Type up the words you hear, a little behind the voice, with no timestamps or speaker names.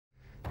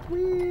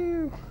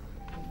Woo.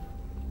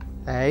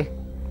 Hey.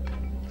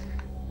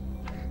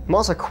 I'm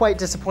also quite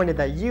disappointed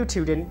that you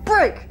two didn't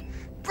break!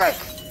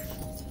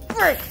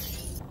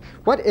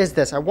 What is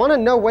this? I want to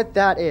know what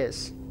that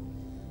is.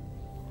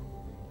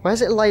 Why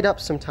does it light up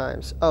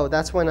sometimes? Oh,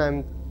 that's when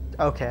I'm...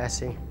 Okay, I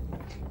see.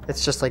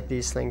 It's just like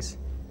these things.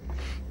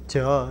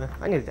 Duh,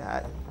 I knew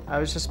that. I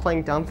was just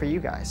playing dumb for you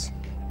guys.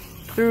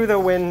 Through the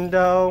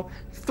window,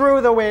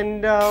 through the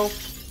window,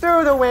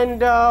 through the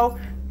window,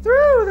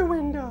 through the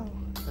window.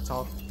 That's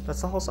all.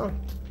 That's the whole song.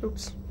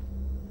 Oops.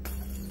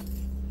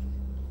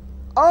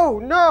 Oh,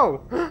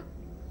 no!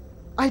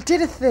 I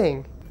did a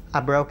thing. I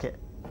broke it.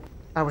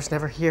 I was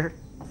never here.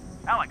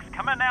 Alex,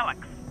 come in, Alex.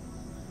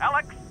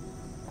 Alex?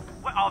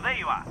 Well, oh, there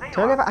you are.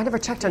 I never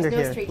checked under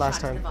here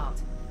last time.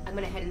 I'm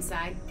gonna head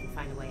inside and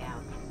find a way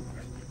out.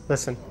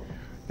 Listen,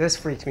 this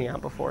freaked me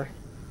out before.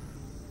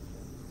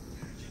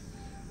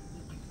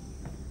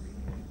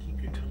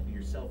 Keep your tongue to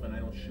yourself and I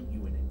don't shoot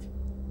you in it.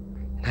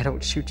 And I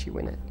don't shoot you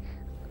in it.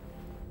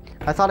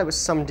 I thought it was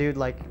some dude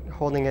like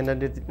holding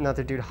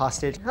another dude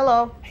hostage.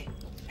 Hello.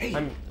 Hey,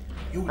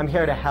 I'm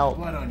here to help.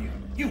 Blood on you.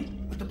 You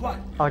with the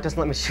blood. Oh, it doesn't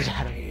let me shoot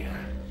at him. Hey,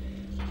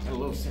 got a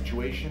little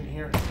situation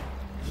here.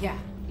 Yeah,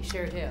 you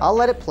sure do. I'll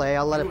let it play.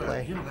 I'll let it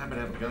play. You don't happen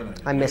to have a gun on you.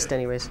 I missed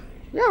anyways.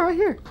 Yeah, right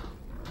here.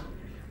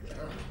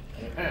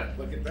 Yeah,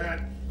 look at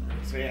that.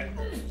 See it?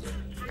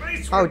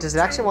 Nice Oh, does it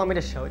actually want me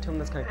to show it to him?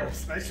 That's kind of cool.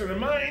 It's nicer than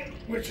mine,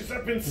 which is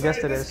up inside Yes,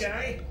 it this is.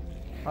 guy.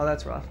 Oh,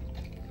 that's rough.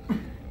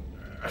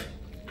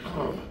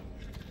 Oh,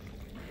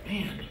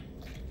 man.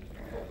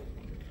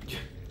 You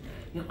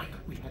know, I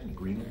thought we had an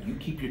agreement. You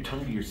keep your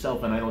tongue to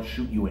yourself and I don't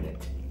shoot you in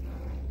it.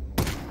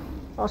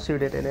 I'll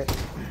shoot it in it.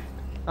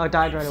 Oh, it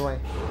died right away.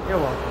 You're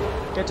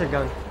welcome. Get your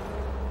gun.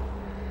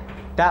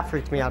 That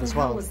freaked me out as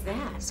well. What the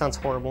hell was that? Sounds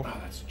horrible. Oh,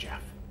 that's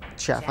Jeff.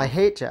 Jeff. I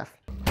hate Jeff.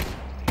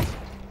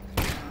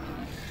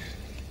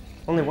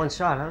 Only one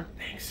shot, huh?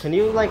 Thanks. Can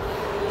you, like...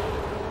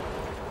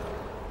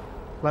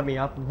 let me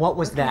up? What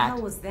was that? What the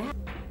hell was that?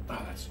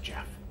 Oh, that's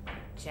Jeff.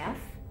 Jeff?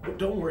 Oh,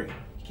 don't worry.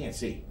 You can't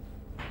see.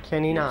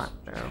 Can he not?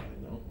 No. I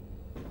know.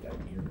 Got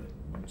an ear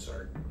like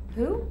Mozart.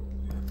 Who?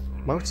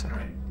 Mozart. All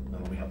right, now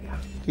let me help you out.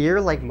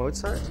 Ear like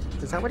Mozart?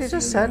 Is that what he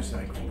just said?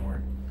 I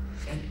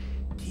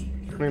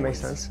mean, it makes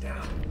sense.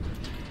 Down.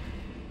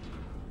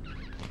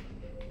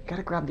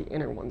 Gotta grab the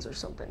inner ones or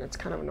something. It's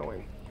kind of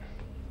annoying.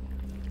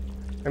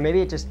 Or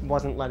maybe it just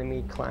wasn't letting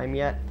me climb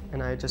yet,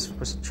 and I just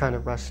was trying to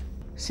rush.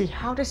 See,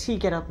 how does he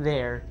get up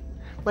there?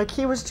 Like,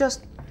 he was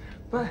just...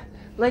 and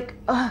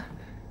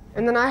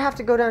then I have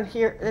to go down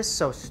here. It's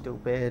so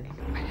stupid.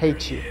 I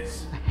hate you.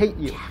 I hate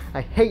you.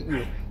 I hate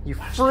you. You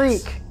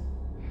freak.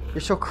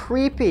 You're so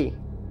creepy.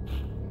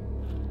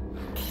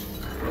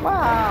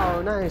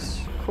 Wow,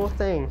 nice. Cool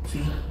thing.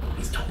 See?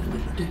 He's totally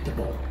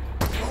predictable.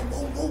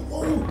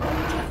 Whoa.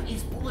 Jeff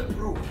is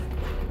bulletproof.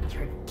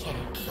 You're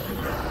kidding.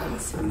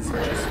 Just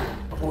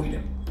avoid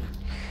him.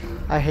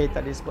 I hate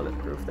that he's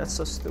bulletproof. That's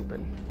so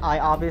stupid. I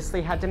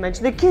obviously had to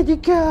mention the kitty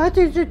cat.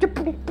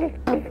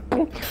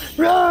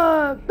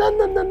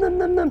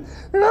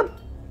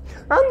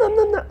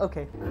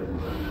 Okay.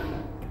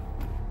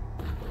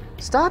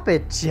 Stop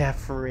it,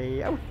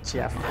 Jeffrey. Oh,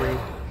 Jeffrey.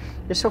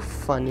 You're so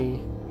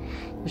funny.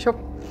 You're so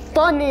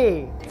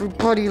funny.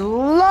 Everybody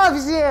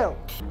loves you.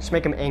 Just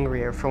make him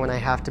angrier for when I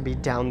have to be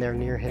down there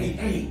near him.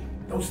 Hey,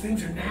 those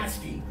things are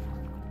nasty.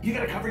 You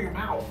gotta cover your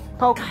mouth.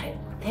 Poke. Got it.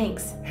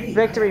 Thanks. Hey,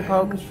 Victory I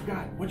poke. almost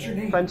forgot. What's your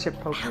name? Friendship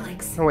poke.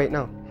 Alex. Oh, wait,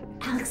 no.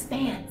 Alex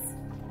Vance.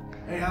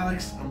 Hey,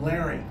 Alex. I'm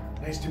Larry.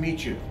 Nice to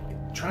meet you.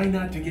 Try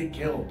not to get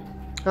killed.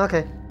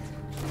 Okay.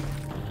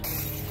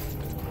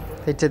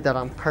 They did that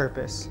on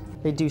purpose.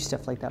 They do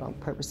stuff like that on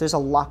purpose. There's a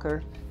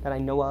locker that I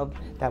know of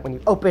that when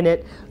you open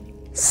it,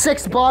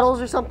 6 bottles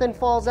or something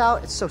falls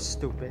out. It's so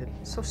stupid.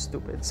 So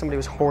stupid. Somebody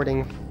was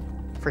hoarding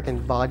freaking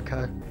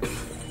vodka.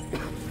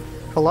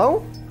 Hello?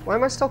 Why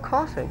am I still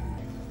coughing?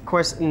 Of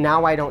course,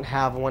 now I don't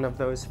have one of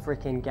those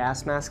freaking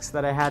gas masks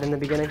that I had in the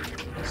beginning.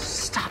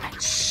 Stop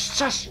it.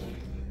 Shush.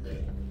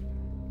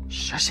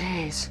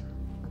 Shushies.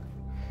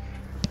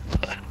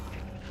 Okay.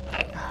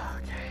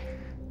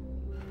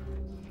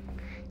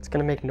 It's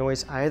gonna make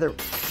noise either.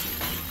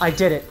 I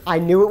did it. I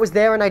knew it was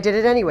there and I did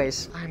it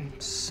anyways. I'm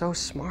so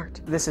smart.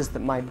 This is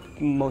my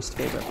most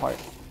favorite part.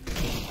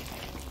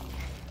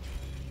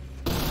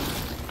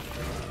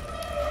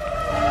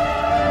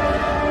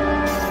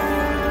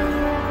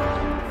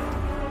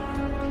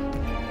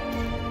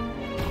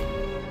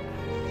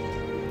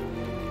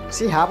 Does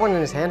he have one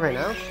in his hand right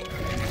now?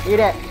 Eat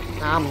it.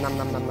 Nom nom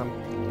nom nom nom.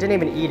 Didn't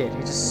even eat it.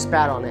 He just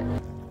spat on it.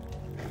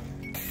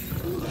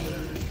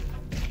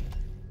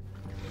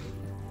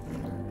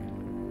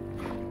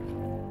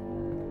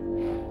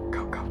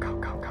 Go, go, go,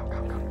 go, go,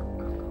 go, go,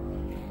 go.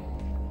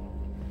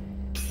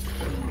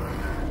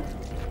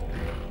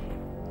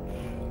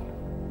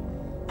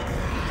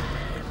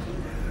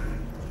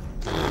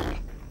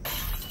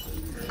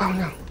 Oh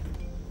no.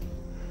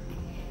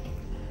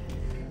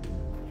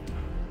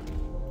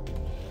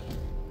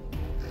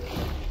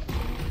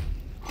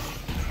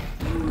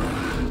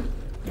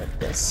 Like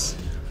this.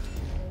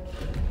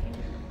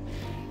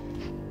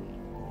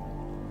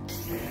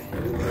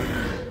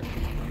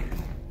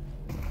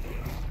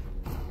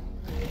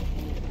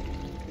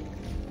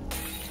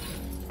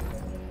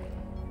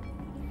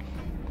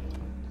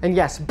 And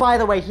yes, by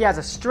the way, he has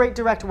a straight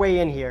direct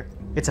way in here.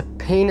 It's a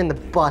pain in the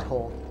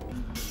butthole.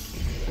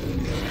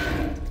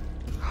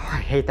 Oh, I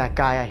hate that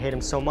guy. I hate him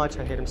so much.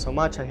 I hate him so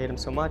much. I hate him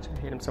so much. I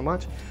hate him so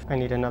much. I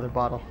need another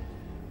bottle.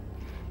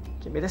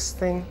 Give me this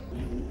thing.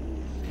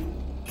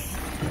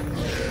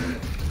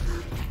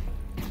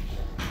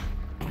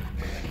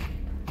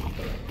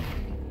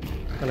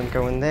 Let him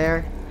go in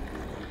there.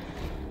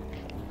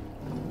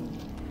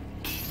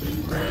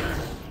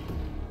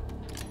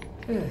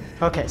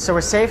 Okay, so we're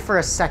safe for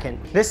a second.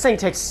 This thing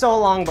takes so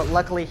long, but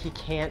luckily he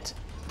can't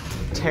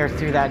tear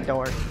through that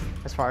door,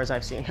 as far as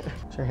I've seen.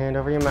 Put your hand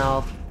over your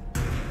mouth.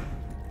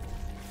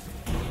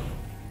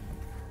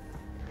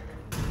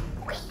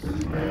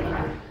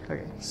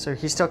 Okay, so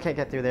he still can't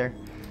get through there.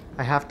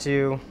 I have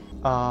to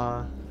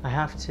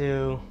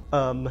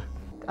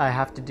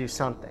do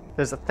something.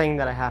 There's a thing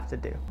that I have to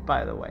do,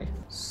 by the way.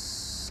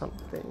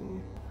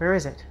 Something. Where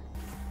is it?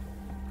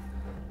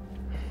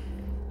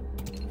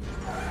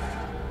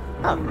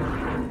 Oh.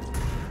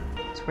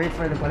 Let's wait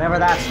for whatever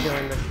that's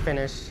doing to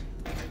finish.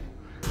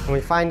 And we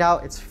find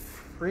out it's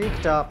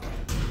freaked up.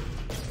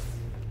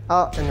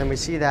 Oh, and then we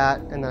see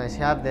that, and then I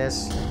have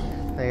this.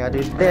 Then I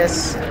gotta do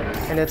this,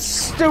 and it's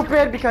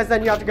stupid because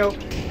then you have to go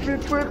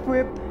whip, whip,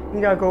 whip.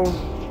 You gotta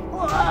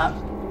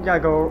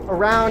go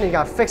around, you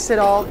gotta fix it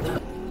all.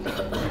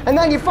 And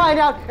then you find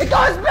out it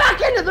goes back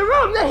into the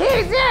room that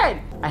he's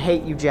in! I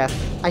hate you, Jeff.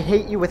 I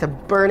hate you with a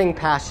burning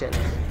passion.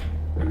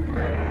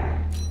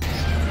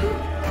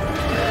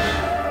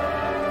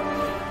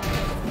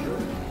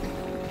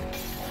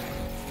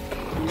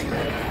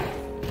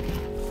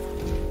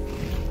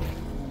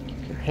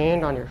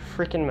 Hand on your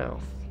freaking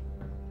mouth.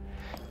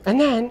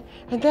 And then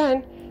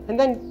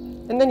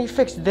you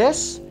fix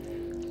this,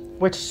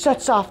 which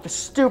sets off the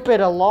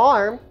stupid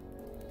alarm.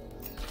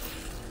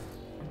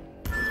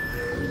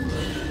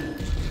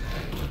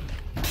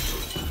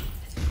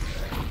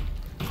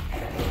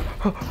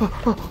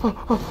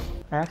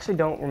 I actually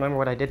don't remember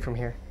what I did from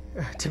here,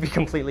 to be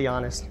completely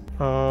honest.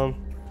 What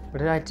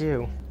did I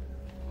do?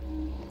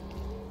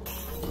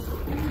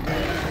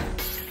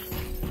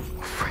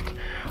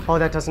 Oh,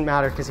 that doesn't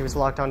matter because he was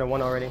locked onto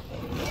one already.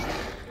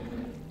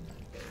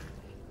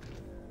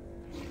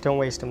 Don't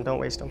waste him, don't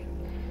waste him.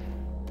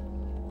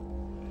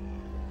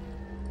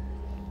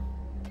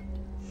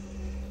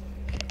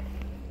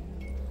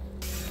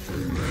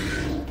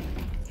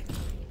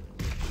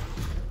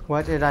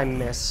 What did I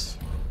miss?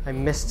 I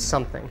missed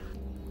something.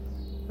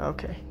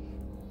 Okay.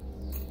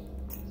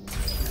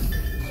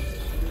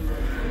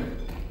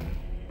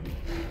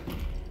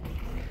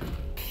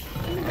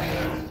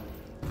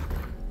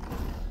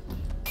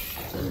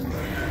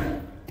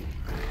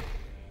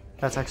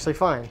 That's actually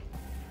fine.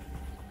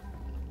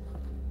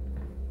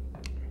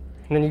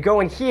 And then you go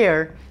in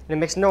here, and it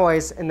makes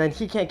noise, and then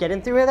he can't get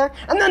in through there,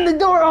 and then the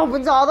door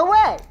opens all the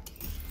way!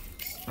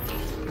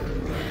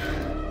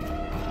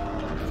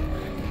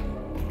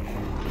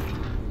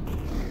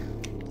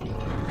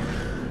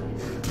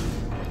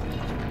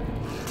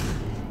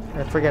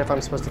 I forget if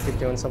I'm supposed to keep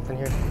doing something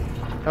here.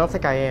 I don't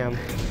think I am.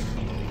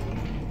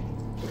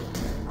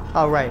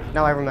 Oh, right.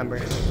 Now I remember.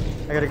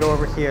 I gotta go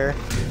over here.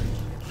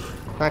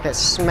 Not get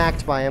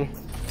smacked by him.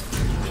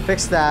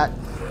 Fix that.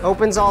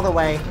 Opens all the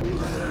way.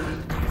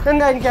 And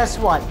then guess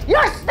what?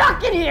 You're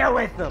stuck in here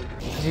with them!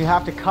 Because you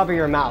have to cover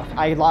your mouth.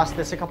 I lost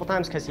this a couple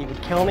times because he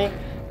would kill me.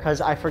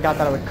 Because I forgot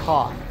that I would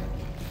cough.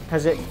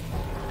 Because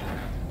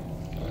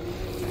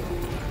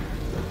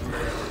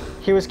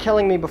he was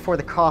killing me before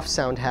the cough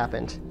sound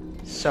happened.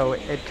 So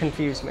it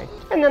confused me.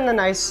 And then the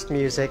nice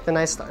music, the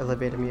nice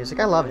elevator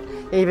music. I love it.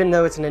 Even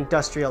though it's an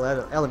industrial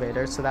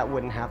elevator, so that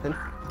wouldn't happen.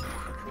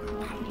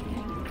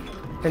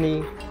 Then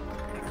he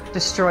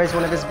destroys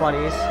one of his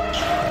buddies.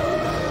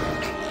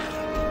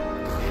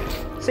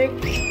 See?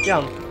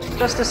 Yum.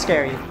 Just to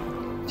scare you.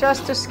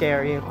 Just to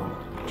scare you.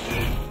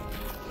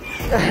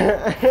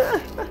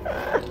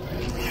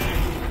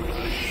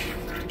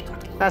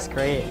 That's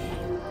great.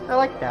 I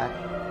like that.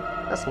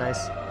 That's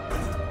nice.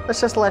 Let's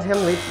just let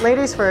him leave.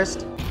 Ladies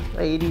first.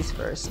 Ladies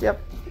first.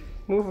 Yep.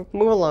 Move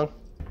along.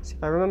 See,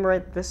 if I remember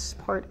right, this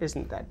part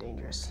isn't that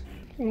dangerous.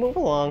 Move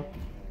along.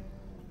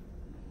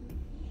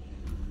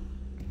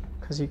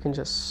 Because you can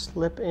just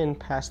slip in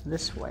past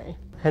this way.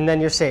 And then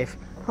you're safe.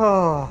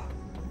 Oh.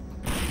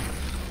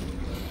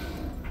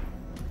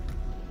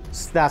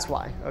 So that's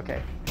why.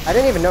 Okay. I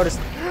didn't even notice.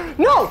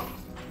 No!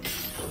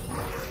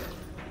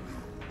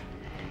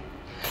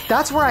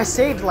 That's where I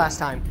saved last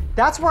time.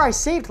 That's where I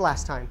saved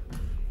last time.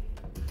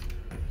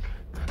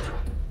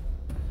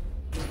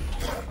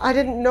 I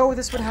didn't know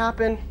this would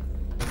happen.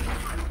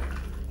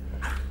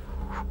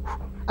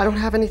 I don't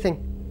have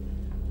anything.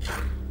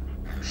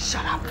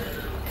 Shut up.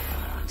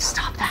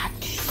 Stop that.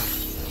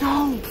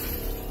 No.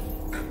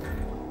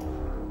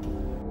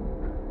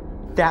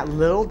 That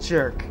little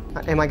jerk.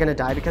 Am I gonna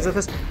die because of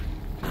this?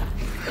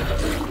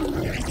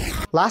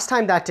 Last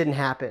time that didn't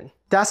happen.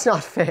 That's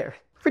not fair.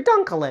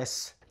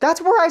 Redunculous. That's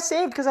where I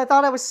saved because I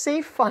thought I was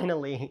safe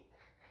finally. And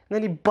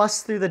then he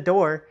busts through the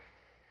door.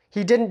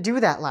 He didn't do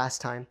that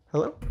last time.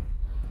 Hello?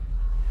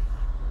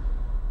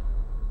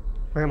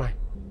 Where am I?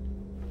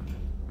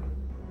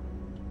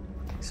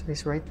 So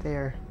he's right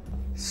there.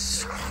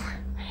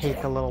 I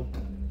hate the little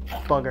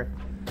bugger.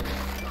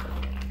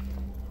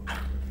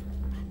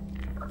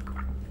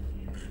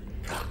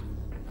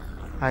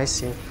 I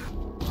see.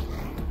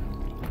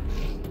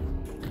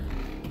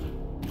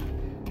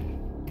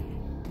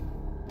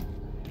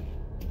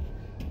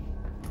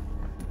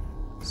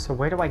 So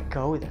where do I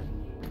go then?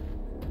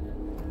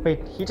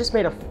 Wait, he just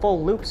made a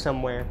full loop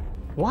somewhere.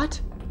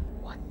 What?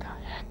 What the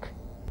heck?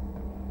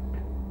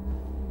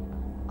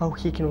 Oh,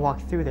 he can walk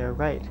through there,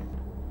 right.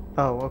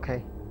 Oh,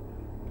 okay.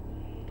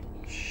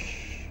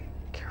 Shh.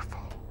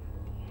 Careful.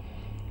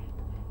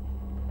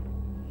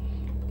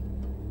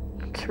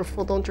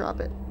 Careful, don't drop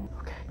it.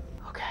 Okay,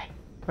 okay.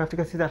 Do I have to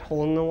go through that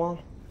hole in the wall?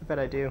 I bet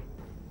I do.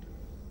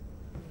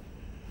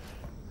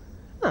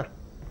 Huh.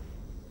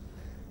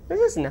 This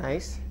is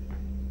nice.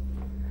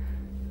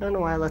 I don't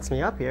know why it lets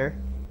me up here.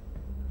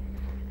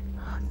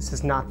 This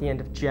is not the end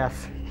of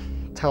Jeff.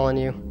 I'm telling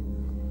you.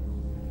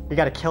 We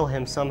gotta kill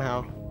him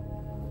somehow.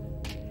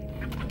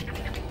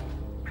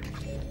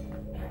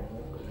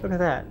 Look at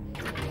that.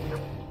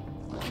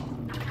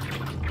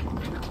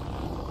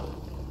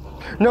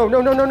 No,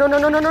 no, no, no, no, no,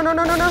 no, no, no, no,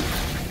 no, no, no.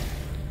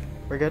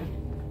 We're good?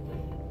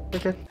 We're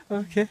good?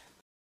 Okay.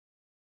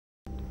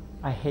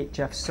 I hate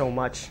Jeff so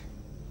much.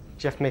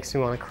 Jeff makes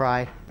me want to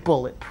cry.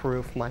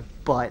 Bulletproof my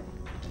butt.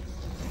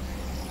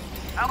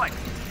 Alex,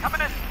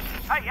 coming in.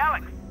 Hey,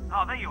 Alex.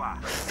 Oh, there you are.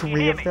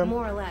 Three of them?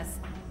 More or less.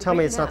 Tell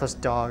me it's not those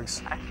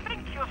dogs. I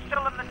think you're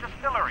still in the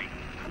distillery.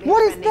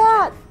 What is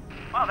that?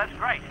 Well, that's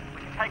great.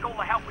 We can take all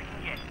the help we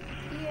can get.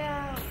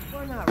 Yeah,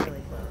 we're not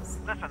really close.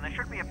 Listen, there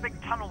should be a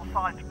big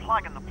tunnel-sized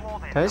plug in the floor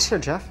there. Did I just hear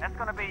Jeff? That's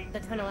gonna be The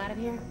tunnel out of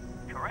here?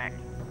 correct.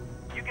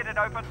 You get it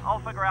open, I'll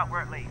figure out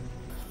where it leads.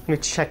 Let me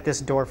check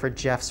this door for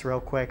Jeff's real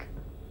quick.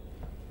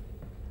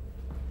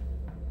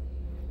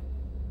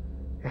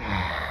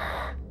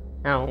 I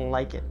don't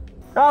like it.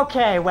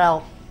 Okay,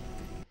 well,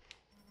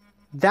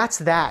 that's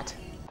that.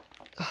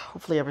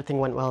 Hopefully everything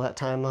went well that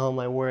time. Oh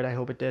my word, I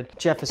hope it did.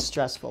 Jeff is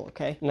stressful,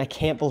 okay? And I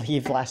can't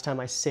believe last time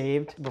I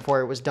saved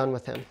before it was done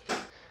with him.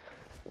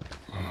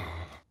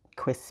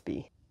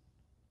 Crispy.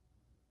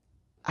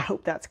 I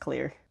hope that's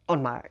clear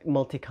on my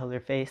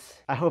multicolored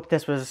face. I hope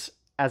this was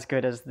as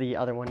good as the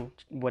other one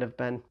would have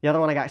been. The other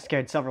one I got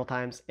scared several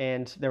times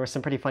and there were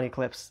some pretty funny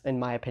clips in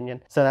my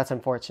opinion. So that's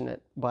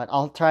unfortunate, but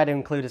I'll try to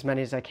include as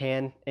many as I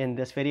can in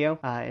this video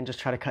and just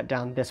try to cut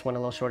down this one a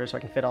little shorter so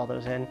I can fit all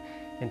those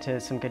into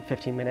some good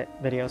 15-minute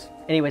videos.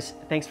 Anyways,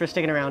 thanks for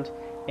sticking around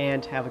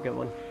and have a good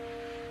one.